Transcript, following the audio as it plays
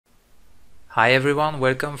Hi everyone,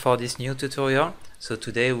 welcome for this new tutorial. So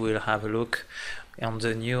today we'll have a look on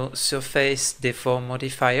the new Surface Deform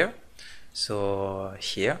Modifier. So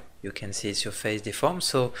here you can see Surface Deform.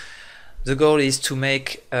 So the goal is to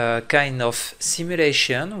make a kind of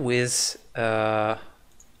simulation with a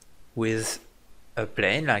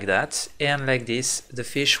plane like that, and like this the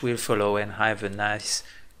fish will follow and have a nice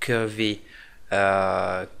curvy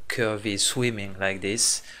swimming like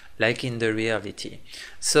this, like in the reality.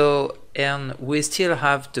 So, and we still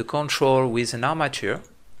have the control with an armature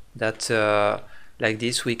that like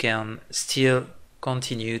this we can still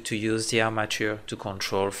continue to use the armature to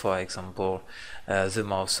control, for example, the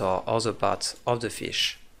mouth or other parts of the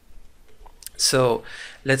fish. So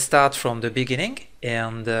let's start from the beginning,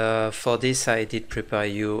 and for this I did prepare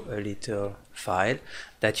you a little file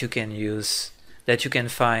that you can use, that you can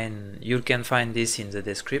find this in the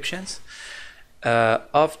descriptions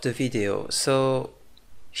of the video. So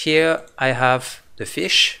here I have the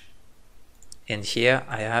fish and here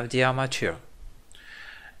I have the armature.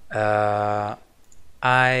 For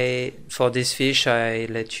this fish I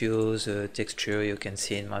let you the texture you can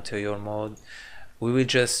see in material mode. We will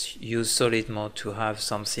just use solid mode to have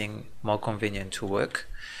something more convenient to work.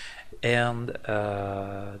 And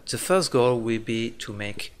the first goal will be to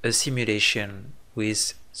make a simulation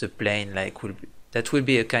with the plane, like that will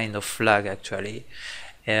be a kind of flag actually.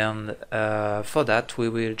 And for that we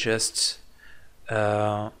will just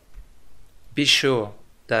be sure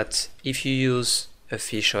that if you use a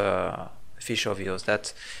fish of yours,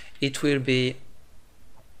 that it will be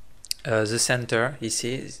the center, you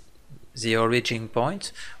see, the origin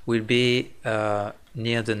point will be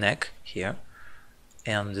near the neck here,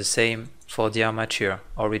 and the same for the armature.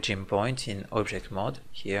 Origin point in object mode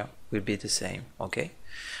here will be the same. Okay,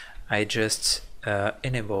 I just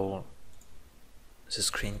enable the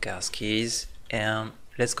screencast keys and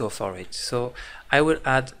let's go for it. So I will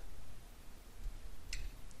add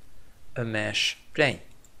a mesh plane,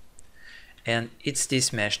 and it's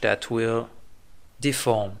this mesh that will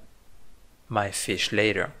deform my fish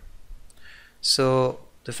later. So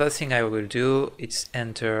the first thing I will do is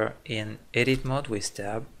enter in edit mode with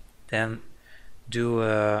tab, then do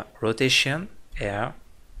a rotation R,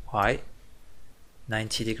 Y,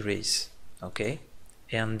 90 degrees, okay,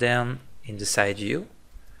 and then in the side view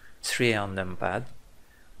 3 on numpad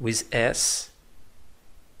with S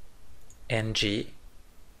and G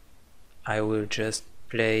I will just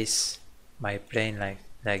place my plane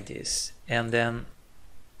like this, and then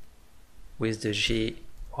with the G,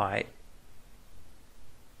 Y,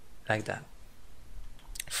 like that.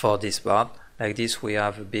 For this part, like this, we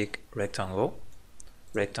have a big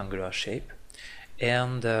rectangular shape,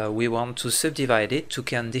 and we want to subdivide it to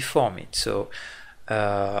can deform it. So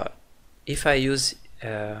if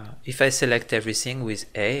I select everything with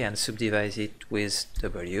A and subdivide it with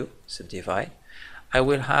W, subdivide, I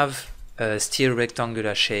will have still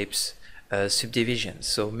rectangular shapes subdivision.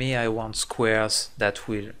 So I want squares that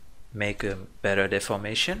will make a better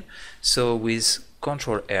deformation. So with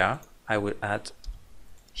Ctrl R I will add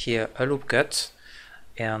here a loop cut,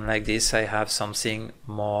 and like this I have something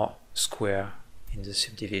more square in the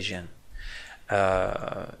subdivision.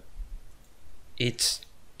 It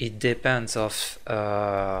depends of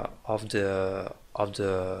the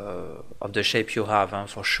shape you have,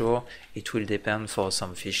 for sure. It will depend. For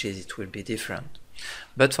some fishes it will be different,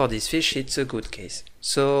 but for this fish it's a good case.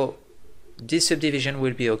 So this subdivision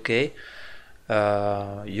will be okay.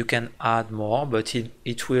 You can add more, but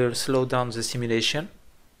it will slow down the simulation,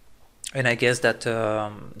 and I guess that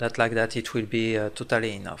like that it will be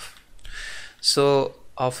totally enough. So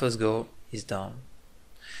our first goal is done.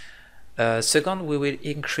 Second, we will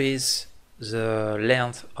increase the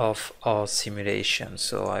length of our simulation.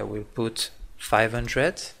 So I will put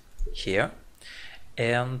 500 here,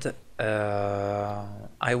 and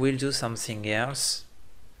I will do something else,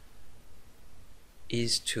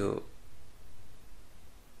 is to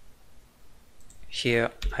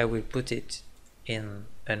here I will put it in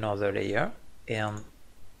another layer and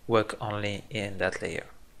work only in that layer.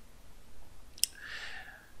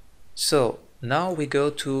 So now we go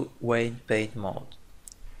to weight paint mode.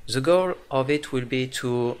 The goal of it will be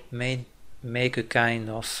to make a kind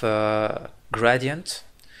of gradient.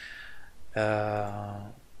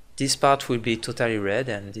 This part will be totally red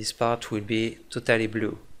and this part will be totally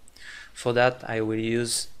blue. For that I will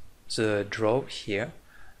use the draw here,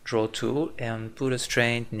 draw tool, and put a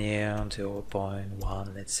strength near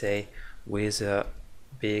 0.1, let's say, with a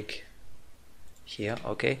big here,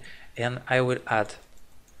 okay, and I will add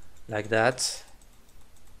like that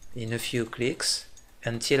in a few clicks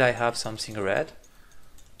until I have something red.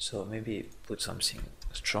 So maybe put something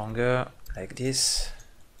stronger like this,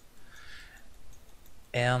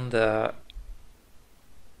 and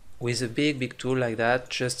with a big tool like that,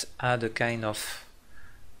 just add a kind of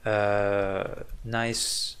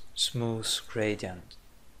nice smooth gradient.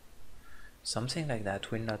 Something like that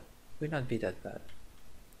will not be that bad.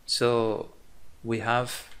 So we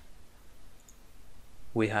have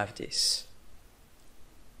this.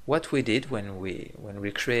 What we did when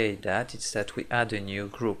we create that is that we add a new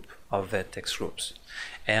group of vertex groups,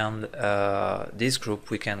 and this group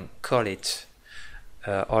we can call it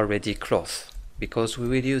already cloth, because we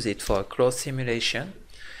will use it for a cloth simulation,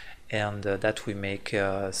 and that we make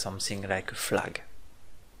something like a flag.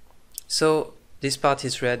 So this part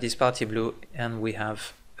is red, this part is blue, and we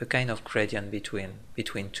have a kind of gradient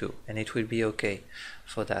between two, and it will be okay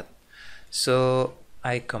for that. So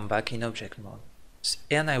I come back in object mode,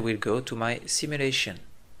 and I will go to my simulation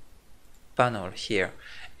panel here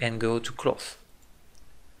and go to cloth.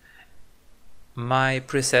 My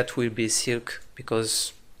preset will be silk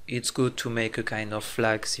because it's good to make a kind of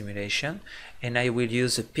flag simulation, and I will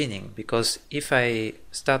use a pinning, because if I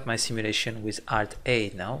start my simulation with Alt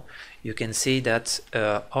A now, you can see that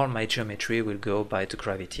all my geometry will go by the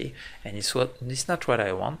gravity, and it's not what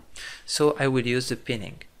I want. So I will use the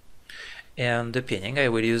pinning, and the pinning I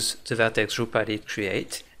will use the vertex group I did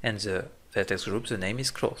create, and the vertex group, the name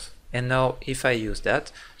is cloth. And now if I use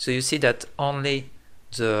that, so you see that only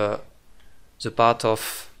the part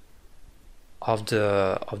of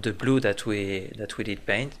the blue that we did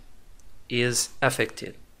paint is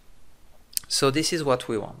affected. So this is what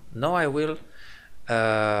we want. Now I will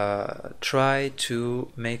try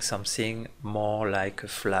to make something more like a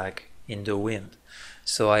flag in the wind.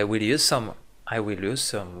 So I will use some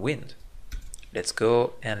wind. Let's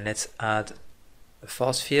go and let's add a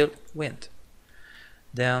force field wind.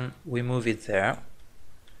 Then we move it there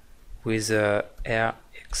with a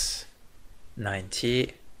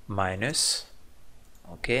RX90 minus,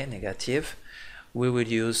 okay, negative. We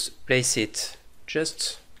will place it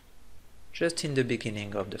just in the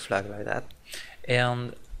beginning of the flag like that,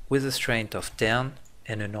 and with a strength of 10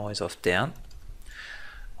 and a noise of 10.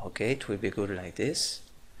 Okay, it will be good like this.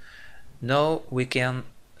 Now we can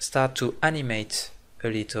start to animate a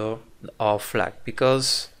little our flag,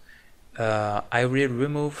 because I will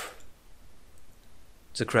remove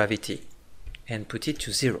the gravity and put it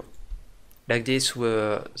to 0. Like this,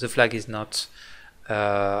 where the flag is not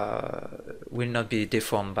will not be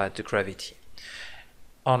deformed by the gravity,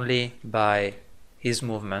 only by his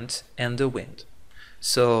movement and the wind.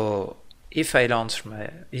 So if I launch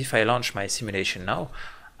my simulation now,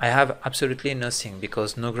 I have absolutely nothing,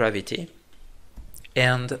 because no gravity,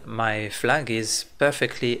 and my flag is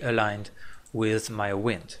perfectly aligned with my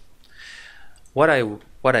wind. What I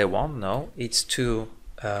want now is to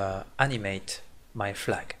animate my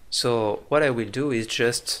flag. So what I will do is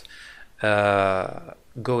just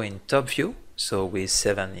go in top view, so with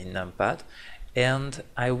 7 in numpad, and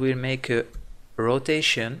I will make a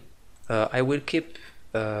rotation. I will keep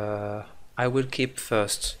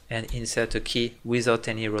first and insert a key without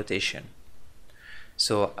any rotation.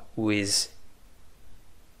 So with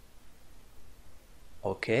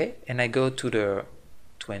okay, and I go to the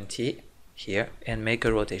 20 here and make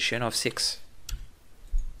a rotation of 6.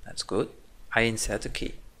 That's good. I insert a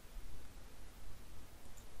key.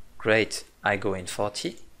 Great. I go in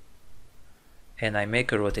 40 and I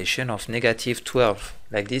make a rotation of -12.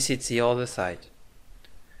 Like this, it's the other side.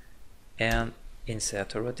 And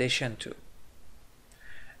insert a rotation too.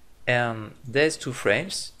 And there's 2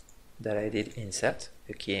 frames that I did insert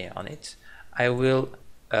a key on it. I will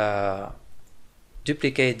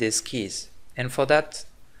duplicate these keys, and for that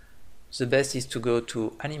the best is to go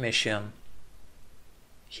to animation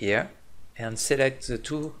here and select the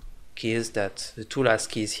 2 keys, the 2 last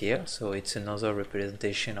keys here. So it's another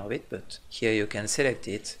representation of it, but here you can select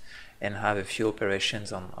it and have a few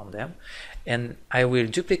operations on them, and I will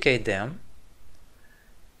duplicate them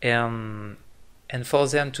and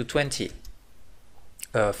force them to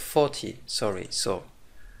 40, sorry, so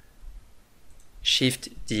Shift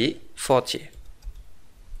D 40.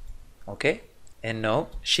 Okay, and now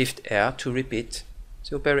Shift R to repeat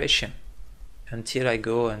the operation until I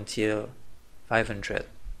go until 500.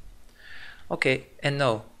 Okay, and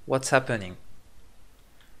now what's happening?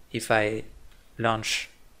 If I launch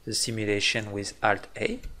the simulation with Alt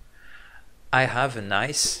A, I have a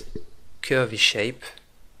nice curvy shape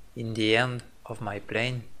in the end of my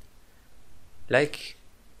plane, like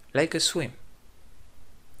a swim.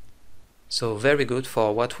 So very good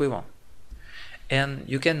for what we want. And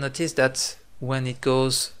you can notice that when it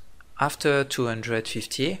goes after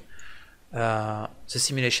 250, the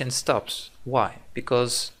simulation stops. Why?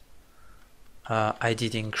 Because I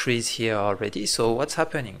did increase here already. So what's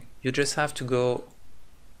happening? You just have to go,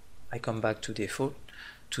 I come back to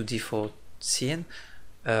default scene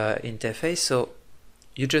interface. So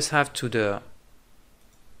you just have to the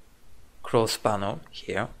cross panel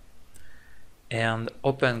here and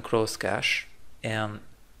open cross cache and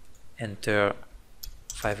enter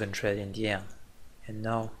 500 in the end, and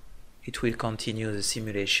now it will continue the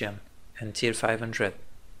simulation until 500.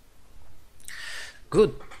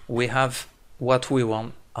 Good, we have what we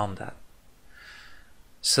want on that.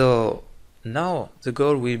 So now the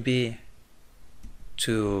goal will be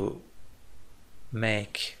to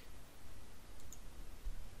make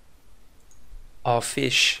our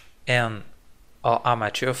fish and our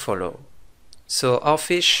armature follow. So our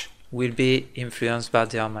fish will be influenced by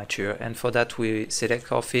the armature, and for that we select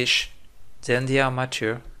our fish, then the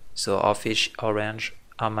armature, so our fish orange,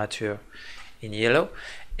 armature in yellow,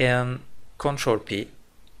 and Control P,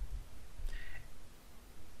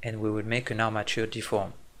 and we will make an armature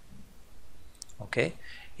deform. Okay,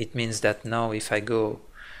 it means that now if I go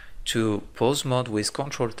to pose mode with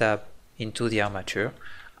Control Tab into the armature,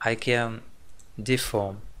 I can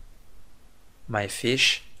deform my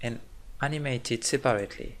fish and animate it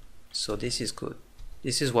separately. So this is good.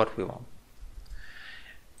 This is what we want.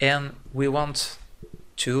 And we want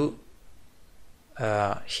to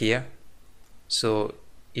here. So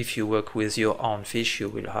if you work with your own fish, you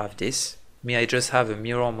will have this. Me, I just have a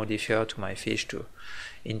mirror modifier to my fish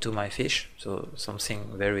into my fish. So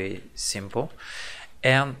something very simple.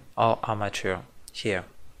 And our armature here.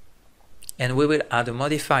 And we will add a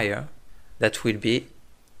modifier that will be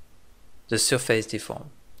the surface deform.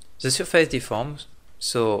 The surface deform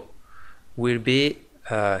will be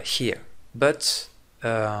here, but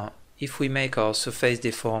if we make our surface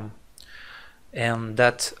deform and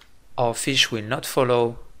that our fish will not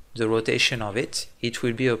follow the rotation of it, it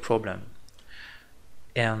will be a problem.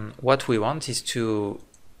 And what we want is to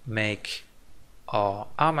make our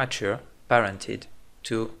armature parented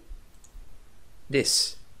to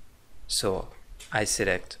this. So I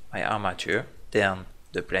select my armature, then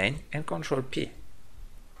the plane, and Control P,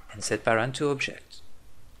 and set parent to object.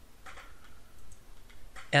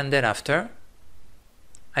 And then after,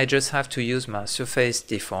 I just have to use my surface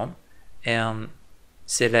deform and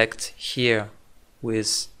select here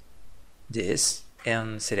with this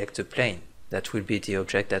and select a plane. That will be the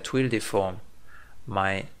object that will deform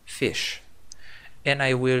my fish. And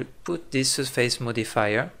I will put this surface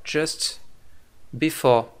modifier just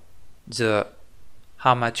before the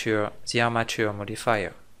armature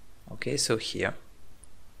modifier. Okay, so here.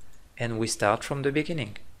 And we start from the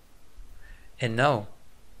beginning. And now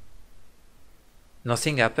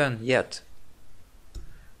nothing happened yet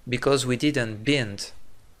because we didn't bind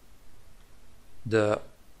the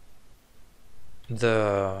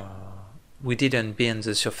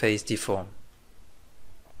surface deform.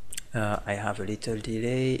 I have a little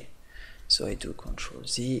delay, so I do Control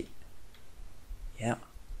Z. Yeah.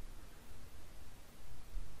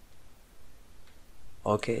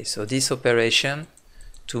 Okay, so this operation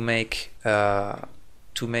to make the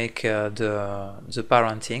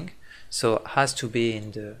parenting, so has to be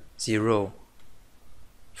in the 0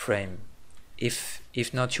 frame. If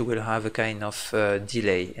not, you will have a kind of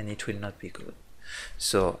delay and it will not be good.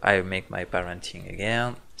 So I make my parenting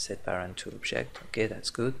again, set parent to object. Okay, that's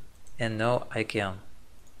good. And now I can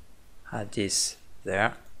add this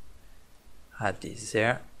there, add this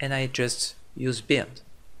there, and I just use bind,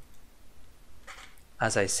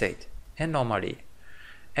 as I said. And normally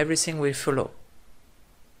everything will follow.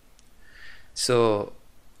 So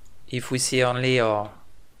if we see only our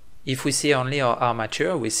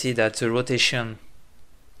armature, we see that the rotation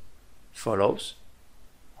follows,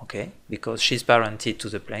 okay, because she's parented to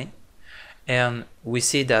the plane, and we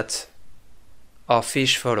see that our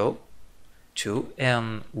fish follow too,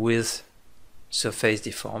 and with surface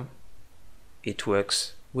deform it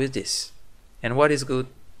works with this. And what is good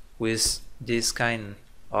with this kind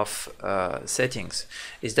of settings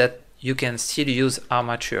is that you can still use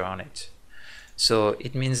armature on it. So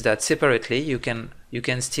it means that separately you can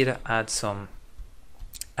still add some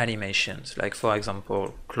animations, like for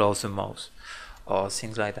example close the mouse or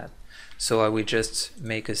things like that. So I will just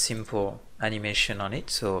make a simple animation on it.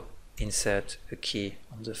 So insert a key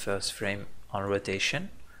on the first frame on rotation,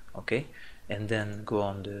 okay, and then go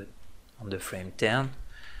on the frame 10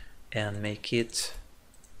 and make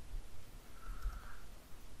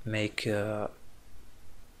a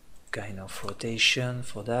kind of rotation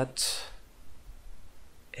for that.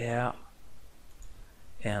 Air,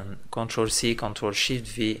 and Control C, Control Shift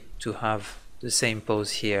V to have the same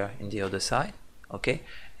pose here in the other side. Okay,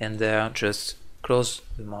 and there just close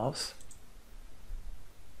the mouth.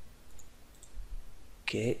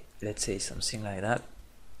 Okay, let's say something like that.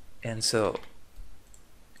 And so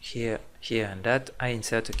here and that, I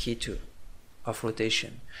insert a key tool of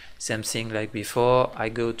rotation. Same thing like before, I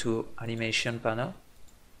go to animation panel,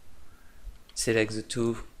 select the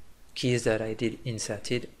two keys that I did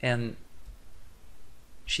inserted, and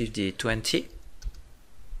Shift D 20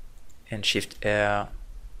 and Shift R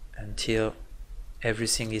until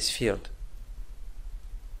everything is filled.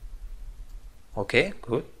 Okay,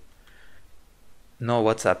 good. Now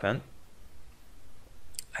what's happened?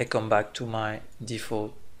 I come back to my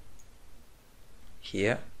default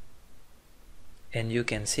here, and you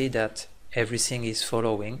can see that everything is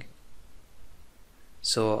following.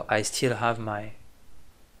 So I still have my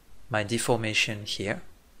deformation here,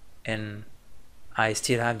 and I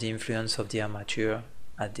still have the influence of the armature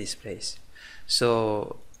at this place.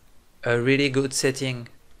 So a really good setting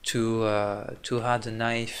to add a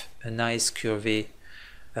nice curvy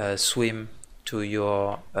swim to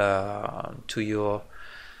your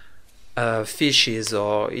fishes,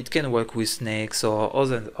 or it can work with snakes or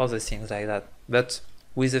other things like that. But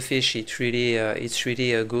with a fish, it's really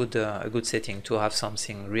a good setting to have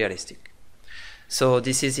something realistic. So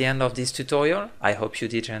this is the end of this tutorial. I hope you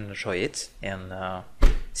did enjoy it, and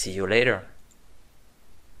see you later.